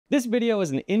This video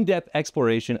is an in-depth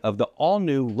exploration of the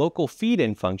all-new local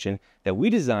feed-in function that we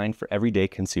designed for everyday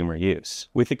consumer use.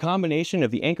 With the combination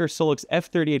of the Anker SOLIX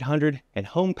F3800 and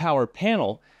home power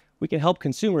panel, we can help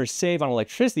consumers save on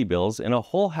electricity bills in a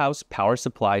whole house power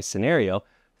supply scenario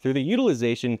through the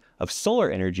utilization of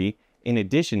solar energy in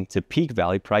addition to peak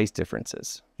valley price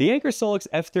differences. The Anker SOLIX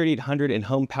F3800 and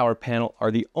home power panel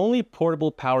are the only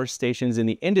portable power stations in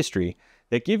the industry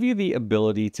that give you the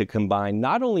ability to combine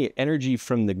not only energy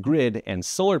from the grid and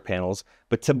solar panels,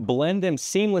 but to blend them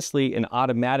seamlessly and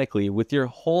automatically with your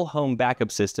whole home backup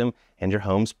system and your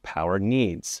home's power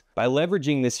needs. By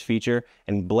leveraging this feature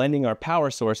and blending our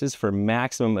power sources for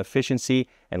maximum efficiency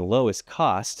and lowest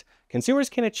cost, consumers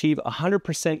can achieve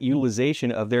 100%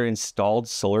 utilization of their installed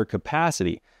solar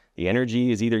capacity. The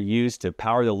energy is either used to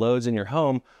power the loads in your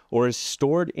home or is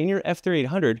stored in your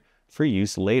F3800 for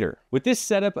use later. With this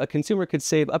setup, a consumer could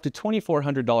save up to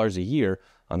 $2,400 a year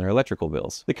on their electrical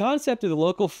bills. The concept of the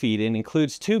local feed-in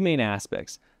includes two main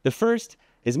aspects. The first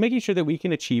is making sure that we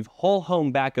can achieve whole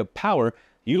home backup power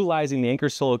utilizing the Anker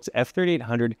SOLIX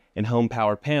F3800 and home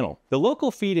power panel. The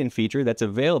local feed-in feature that's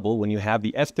available when you have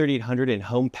the F3800 and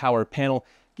home power panel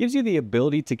gives you the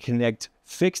ability to connect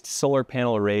fixed solar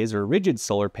panel arrays or rigid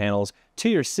solar panels to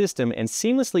your system and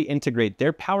seamlessly integrate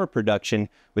their power production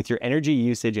with your energy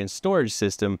usage and storage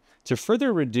system to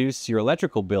further reduce your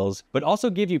electrical bills, but also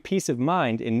give you peace of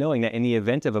mind in knowing that in the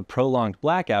event of a prolonged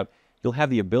blackout, you'll have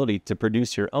the ability to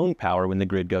produce your own power when the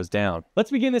grid goes down.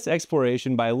 Let's begin this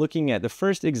exploration by looking at the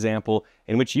first example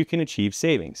in which you can achieve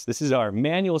savings. This is our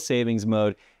manual savings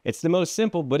mode. It's the most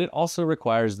simple, but it also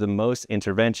requires the most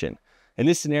intervention. In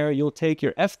this scenario, you'll take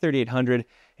your F3800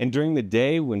 and during the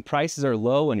day when prices are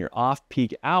low and your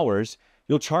off-peak hours,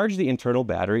 you'll charge the internal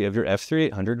battery of your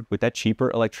F3800 with that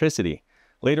cheaper electricity.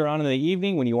 Later on in the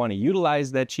evening, when you want to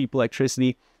utilize that cheap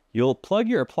electricity, you'll plug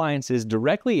your appliances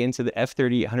directly into the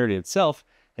F3800 itself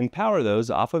and power those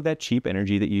off of that cheap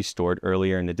energy that you stored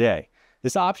earlier in the day.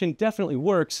 This option definitely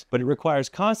works, but it requires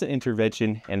constant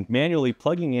intervention and manually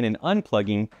plugging in and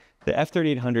unplugging the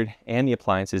F3800 and the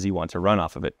appliances you want to run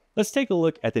off of it. Let's take a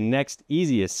look at the next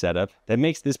easiest setup that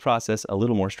makes this process a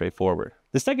little more straightforward.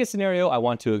 The second scenario I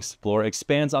want to explore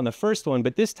expands on the first one,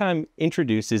 but this time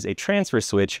introduces a transfer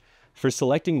switch for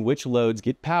selecting which loads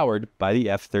get powered by the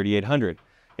F3800.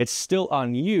 It's still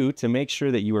on you to make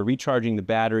sure that you are recharging the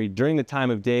battery during the time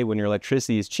of day when your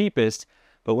electricity is cheapest,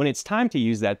 but when it's time to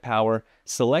use that power,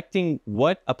 selecting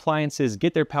what appliances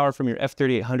get their power from your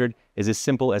F3800 is as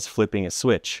simple as flipping a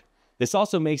switch. This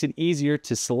also makes it easier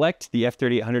to select the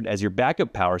F3800 as your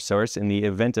backup power source in the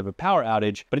event of a power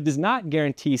outage, but it does not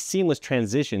guarantee seamless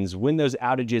transitions when those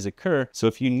outages occur, so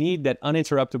if you need that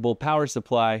uninterruptible power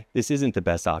supply, this isn't the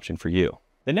best option for you.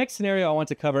 The next scenario I want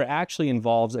to cover actually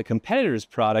involves a competitor's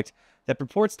product that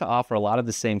purports to offer a lot of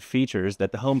the same features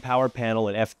that the home power panel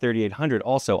and F3800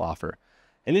 also offer.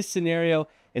 In this scenario,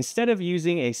 instead of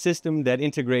using a system that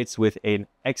integrates with an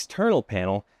external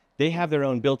panel, they have their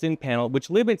own built-in panel,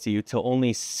 which limits you to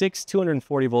only 6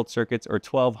 240-volt circuits or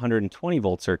 12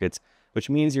 120-volt circuits, which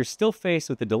means you're still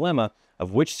faced with the dilemma of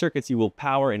which circuits you will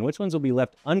power and which ones will be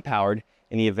left unpowered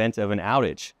in the event of an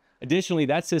outage. Additionally,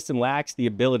 that system lacks the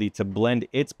ability to blend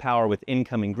its power with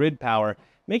incoming grid power,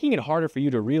 making it harder for you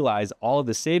to realize all of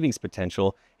the savings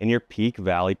potential in your peak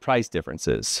valley price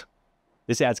differences.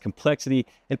 This adds complexity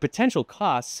and potential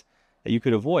costs that you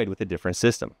could avoid with a different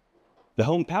system. The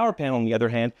home power panel, on the other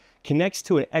hand, connects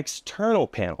to an external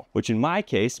panel, which in my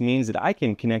case means that I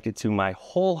can connect it to my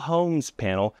whole home's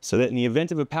panel so that in the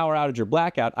event of a power outage or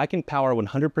blackout, I can power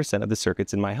 100% of the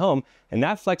circuits in my home, and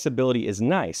that flexibility is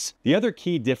nice. The other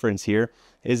key difference here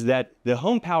is that the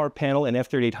home power panel and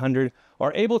F3800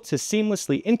 are able to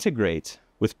seamlessly integrate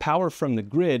with power from the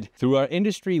grid through our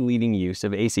industry-leading use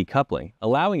of AC coupling,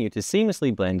 allowing you to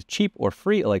seamlessly blend cheap or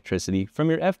free electricity from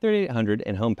your F3800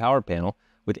 and home power panel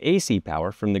with AC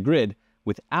power from the grid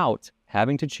without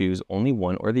having to choose only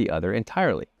one or the other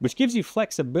entirely, which gives you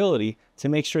flexibility to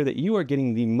make sure that you are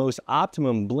getting the most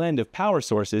optimum blend of power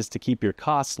sources to keep your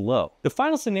costs low. The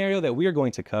final scenario that we are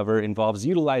going to cover involves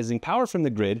utilizing power from the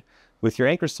grid with your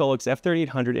Anker SOLIX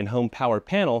F3800 and home power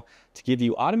panel to give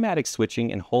you automatic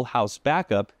switching and whole house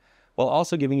backup, while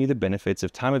also giving you the benefits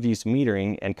of time of use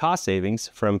metering and cost savings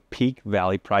from peak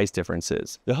valley price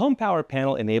differences. The home power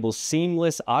panel enables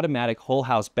seamless automatic whole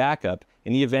house backup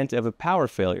in the event of a power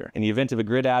failure. In the event of a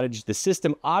grid outage, the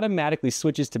system automatically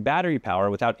switches to battery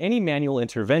power without any manual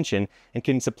intervention and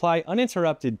can supply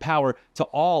uninterrupted power to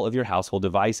all of your household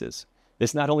devices.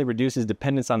 This not only reduces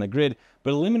dependence on the grid, but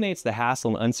eliminates the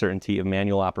hassle and uncertainty of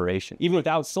manual operation. Even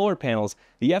without solar panels,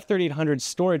 the F3800's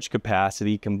storage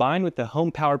capacity, combined with the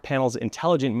home power panel's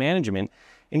intelligent management,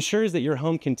 ensures that your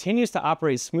home continues to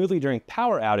operate smoothly during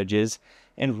power outages,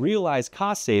 and realize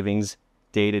cost savings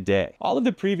day to day. All of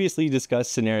the previously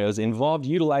discussed scenarios involved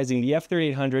utilizing the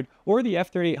F3800 or the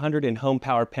F3800 and home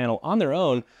power panel on their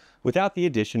own without the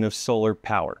addition of solar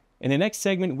power. In the next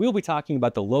segment, we'll be talking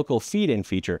about the local feed-in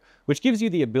feature, which gives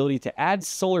you the ability to add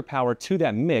solar power to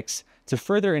that mix to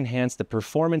further enhance the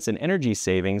performance and energy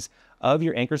savings of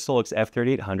your Anker SOLIX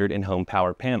F3800 and home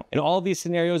power panel. In all of these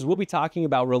scenarios, we'll be talking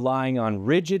about relying on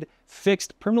rigid,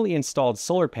 fixed, permanently installed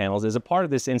solar panels as a part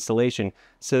of this installation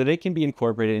so that it can be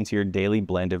incorporated into your daily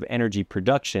blend of energy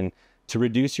production to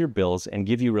reduce your bills and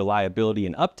give you reliability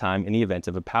and uptime in the event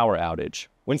of a power outage.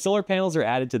 When solar panels are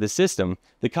added to the system,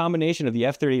 the combination of the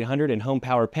F3800 and home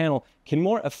power panel can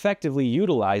more effectively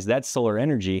utilize that solar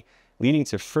energy, leading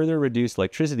to further reduced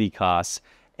electricity costs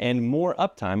and more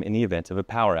uptime in the event of a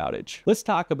power outage. Let's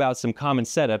talk about some common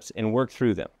setups and work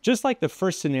through them. Just like the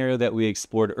first scenario that we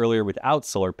explored earlier without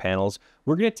solar panels,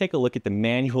 we're going to take a look at the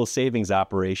manual savings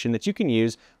operation that you can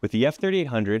use with the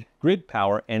F3800, grid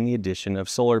power, and the addition of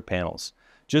solar panels.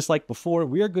 Just like before,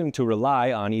 we are going to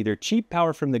rely on either cheap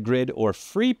power from the grid or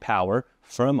free power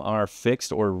from our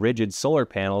fixed or rigid solar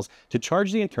panels to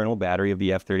charge the internal battery of the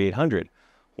F3800.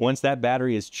 Once that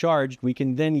battery is charged, we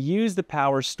can then use the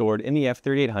power stored in the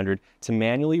F3800 to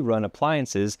manually run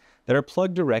appliances that are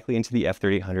plugged directly into the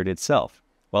F3800 itself.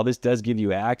 While this does give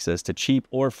you access to cheap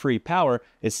or free power,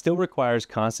 it still requires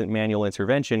constant manual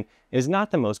intervention and is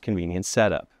not the most convenient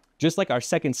setup. Just like our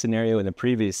second scenario in the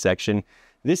previous section,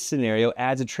 this scenario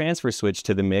adds a transfer switch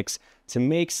to the mix to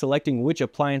make selecting which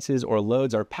appliances or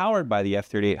loads are powered by the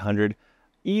F3800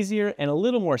 easier and a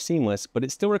little more seamless, but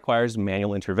it still requires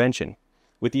manual intervention.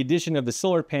 With the addition of the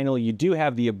solar panel, you do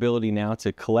have the ability now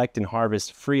to collect and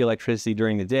harvest free electricity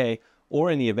during the day,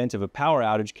 or in the event of a power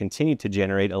outage, continue to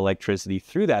generate electricity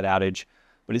through that outage,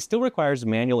 but it still requires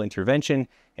manual intervention,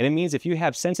 and it means if you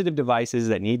have sensitive devices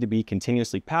that need to be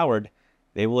continuously powered,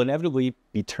 they will inevitably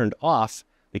be turned off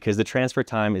because the transfer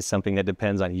time is something that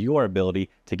depends on your ability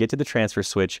to get to the transfer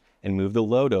switch and move the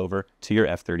load over to your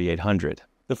F3800.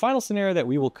 The final scenario that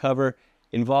we will cover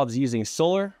involves using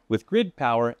solar with grid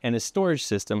power and a storage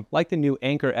system like the new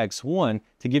Anker X1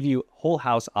 to give you whole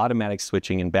house automatic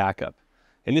switching and backup.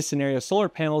 In this scenario, solar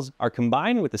panels are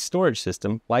combined with a storage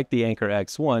system like the Anker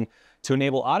X1 to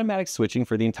enable automatic switching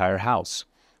for the entire house.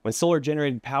 When solar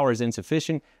generated power is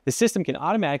insufficient, the system can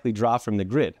automatically draw from the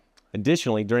grid.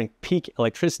 Additionally, during peak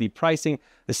electricity pricing,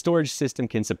 the storage system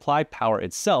can supply power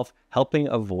itself, helping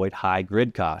avoid high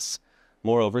grid costs.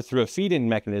 Moreover, through a feed-in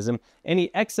mechanism,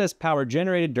 any excess power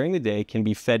generated during the day can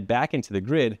be fed back into the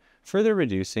grid, further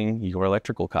reducing your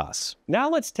electrical costs. Now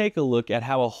let's take a look at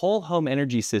how a whole home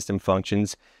energy system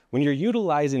functions when you're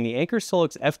utilizing the Anker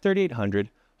SOLIX F3800,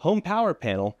 home power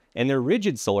panel, and their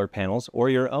rigid solar panels or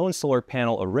your own solar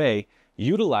panel array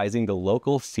utilizing the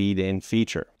local feed-in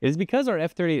feature. It is because our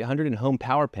F3800 and home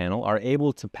power panel are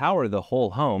able to power the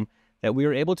whole home that we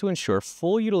are able to ensure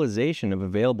full utilization of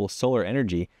available solar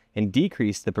energy and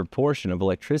decrease the proportion of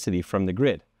electricity from the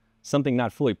grid, something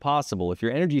not fully possible if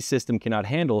your energy system cannot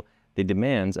handle the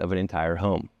demands of an entire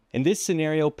home. In this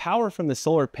scenario, power from the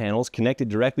solar panels connected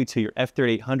directly to your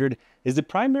F3800 is the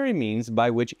primary means by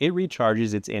which it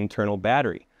recharges its internal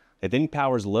battery. It then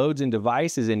powers loads and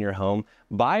devices in your home,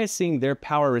 biasing their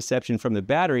power reception from the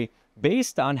battery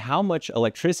based on how much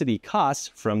electricity costs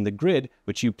from the grid,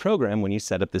 which you program when you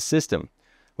set up the system.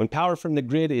 When power from the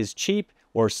grid is cheap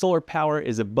or solar power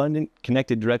is abundant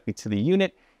connected directly to the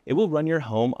unit, it will run your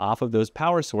home off of those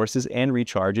power sources and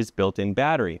recharge its built-in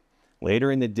battery.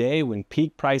 Later in the day, when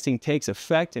peak pricing takes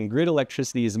effect and grid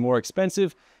electricity is more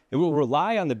expensive, it will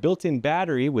rely on the built-in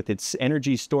battery with its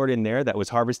energy stored in there that was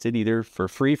harvested either for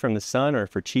free from the sun or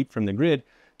for cheap from the grid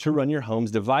to run your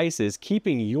home's devices,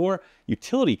 keeping your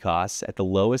utility costs at the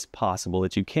lowest possible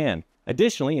that you can.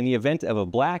 Additionally, in the event of a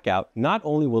blackout, not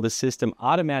only will the system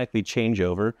automatically change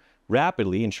over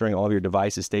rapidly, ensuring all of your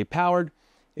devices stay powered,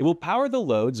 it will power the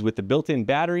loads with the built-in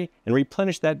battery and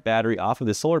replenish that battery off of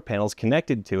the solar panels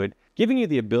connected to it, giving you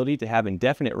the ability to have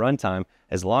indefinite runtime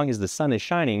as long as the sun is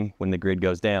shining when the grid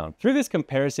goes down. Through this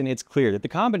comparison, it's clear that the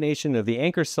combination of the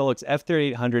Anker SOLIX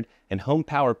F3800 and home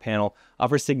power panel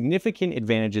offers significant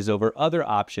advantages over other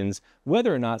options,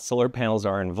 whether or not solar panels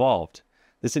are involved.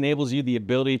 This enables you the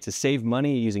ability to save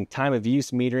money using time of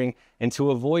use metering and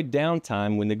to avoid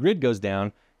downtime when the grid goes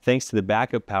down, thanks to the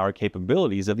backup power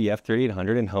capabilities of the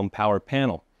F3800 and home power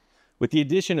panel. With the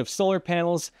addition of solar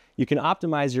panels, you can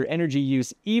optimize your energy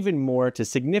use even more to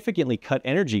significantly cut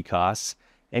energy costs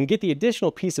and get the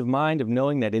additional peace of mind of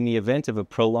knowing that in the event of a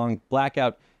prolonged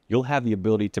blackout, you'll have the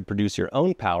ability to produce your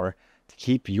own power to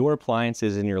keep your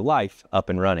appliances in your life up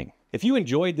and running. If you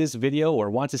enjoyed this video or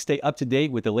want to stay up to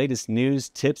date with the latest news,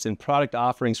 tips, and product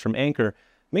offerings from Anker,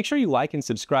 make sure you like and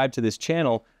subscribe to this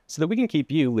channel so that we can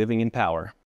keep you living in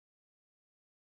power.